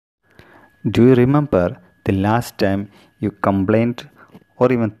Do you remember the last time you complained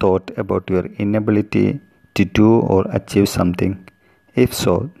or even thought about your inability to do or achieve something? If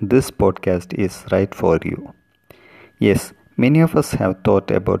so, this podcast is right for you. Yes, many of us have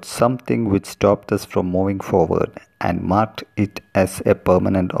thought about something which stopped us from moving forward and marked it as a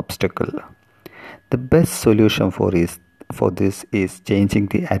permanent obstacle. The best solution for this is changing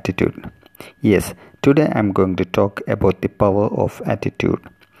the attitude. Yes, today I'm going to talk about the power of attitude.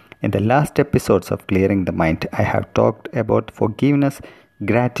 In the last episodes of Clearing the Mind, I have talked about forgiveness,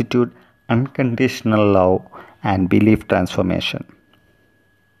 gratitude, unconditional love, and belief transformation.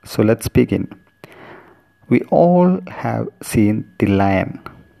 So let's begin. We all have seen the lion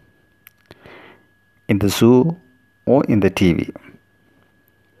in the zoo or in the TV.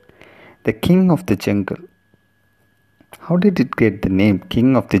 The king of the jungle. How did it get the name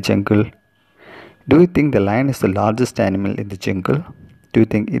King of the Jungle? Do you think the lion is the largest animal in the jungle? Do you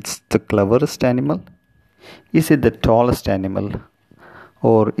think it's the cleverest animal? Is it the tallest animal?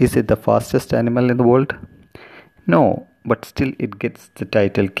 Or is it the fastest animal in the world? No, but still it gets the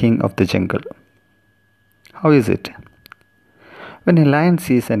title King of the Jungle. How is it? When a lion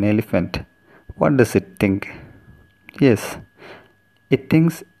sees an elephant, what does it think? Yes, it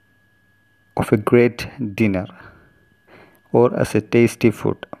thinks of a great dinner or as a tasty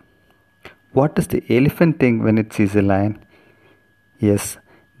food. What does the elephant think when it sees a lion? Yes,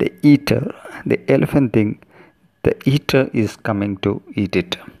 the eater. The elephant thinks the eater is coming to eat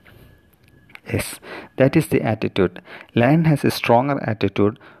it. Yes, that is the attitude. Lion has a stronger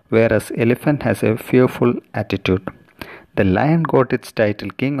attitude, whereas elephant has a fearful attitude. The lion got its title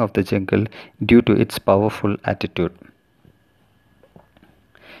King of the Jungle due to its powerful attitude.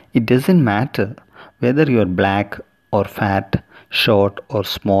 It doesn't matter whether you are black or fat, short or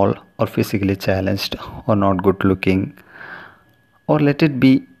small, or physically challenged or not good looking, or let it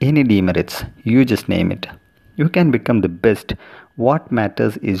be any demerits, you just name it. You can become the best. What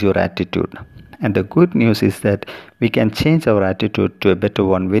matters is your attitude. And the good news is that we can change our attitude to a better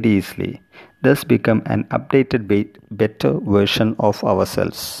one very easily, thus become an updated, better version of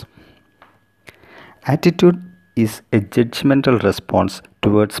ourselves. Attitude is a judgmental response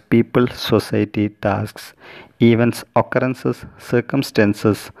towards people, society, tasks, events, occurrences,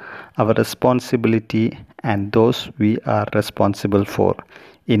 circumstances, our responsibility, and those we are responsible for,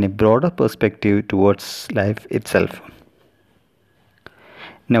 in a broader perspective towards life itself.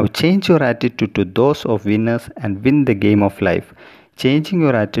 Now change your attitude to those of winners and win the game of life. Changing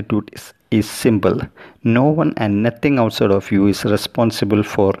your attitude is simple. No one and nothing outside of you is responsible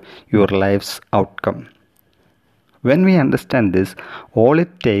for your life's outcome. When we understand this, all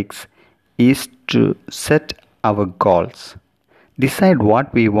it takes is to set our goals. Decide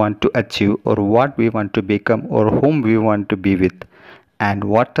what we want to achieve or what we want to become or whom we want to be with, and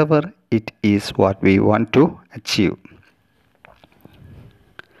whatever it is what we want to achieve.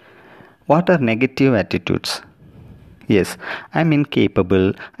 What are negative attitudes? Yes, I'm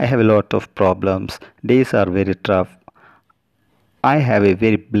incapable, I have a lot of problems, days are very tough, I have a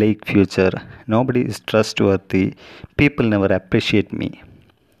very bleak future, nobody is trustworthy, people never appreciate me.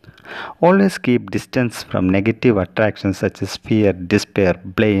 Always keep distance from negative attractions such as fear, despair,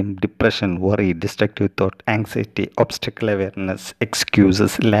 blame, depression, worry, destructive thought, anxiety, obstacle awareness,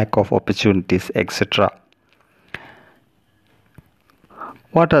 excuses, lack of opportunities, etc.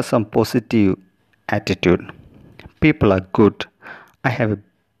 What are some positive attitude? People are good. I have a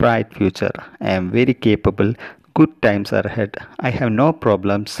bright future. I am very capable. Good times are ahead. I have no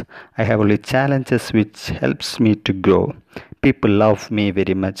problems. I have only challenges which helps me to grow. People love me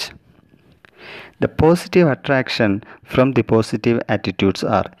very much. The positive attraction from the positive attitudes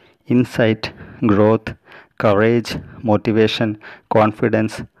are insight, growth, courage, motivation,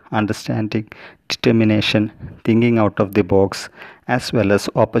 confidence, understanding, determination, thinking out of the box, as well as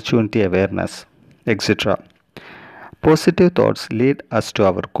opportunity awareness, etc. Positive thoughts lead us to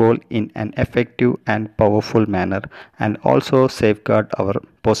our goal in an effective and powerful manner and also safeguard our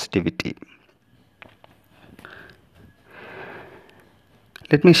positivity.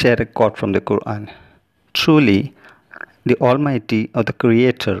 Let me share a quote from the Quran. Truly, the Almighty or the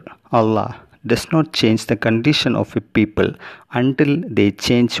Creator, Allah, does not change the condition of a people until they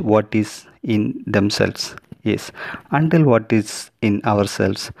change what is in themselves. Yes, until what is in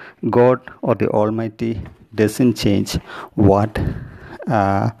ourselves, God or the Almighty doesn't change what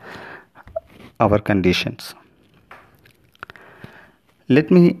our conditions. Let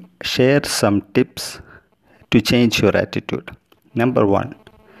me share some tips to change your attitude. Number 1,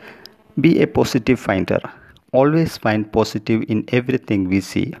 be a positive finder. Always find positive in everything we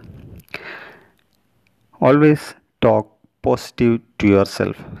see. Always talk positive to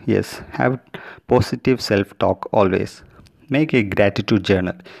yourself. Yes, have positive self talk always. Make a gratitude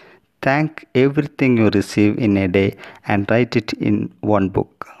journal. Thank everything you receive in a day and write it in one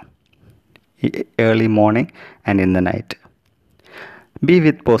book, early morning and in the night. Be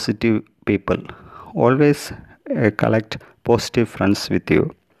with positive people. Always collect positive friends with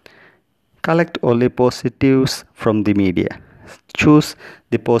you. Collect only positives from the media. Choose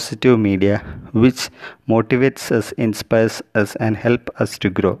the positive media which motivates us, inspires us, and help us to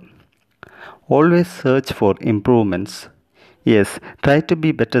grow. Always search for improvements. Yes, try to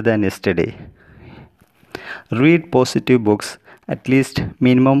be better than yesterday. Read positive books at least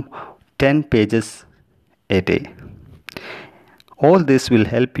minimum 10 pages a day. All this will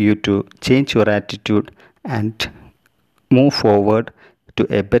help you to change your attitude and move forward to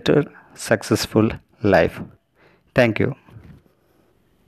a better, successful life. Thank you.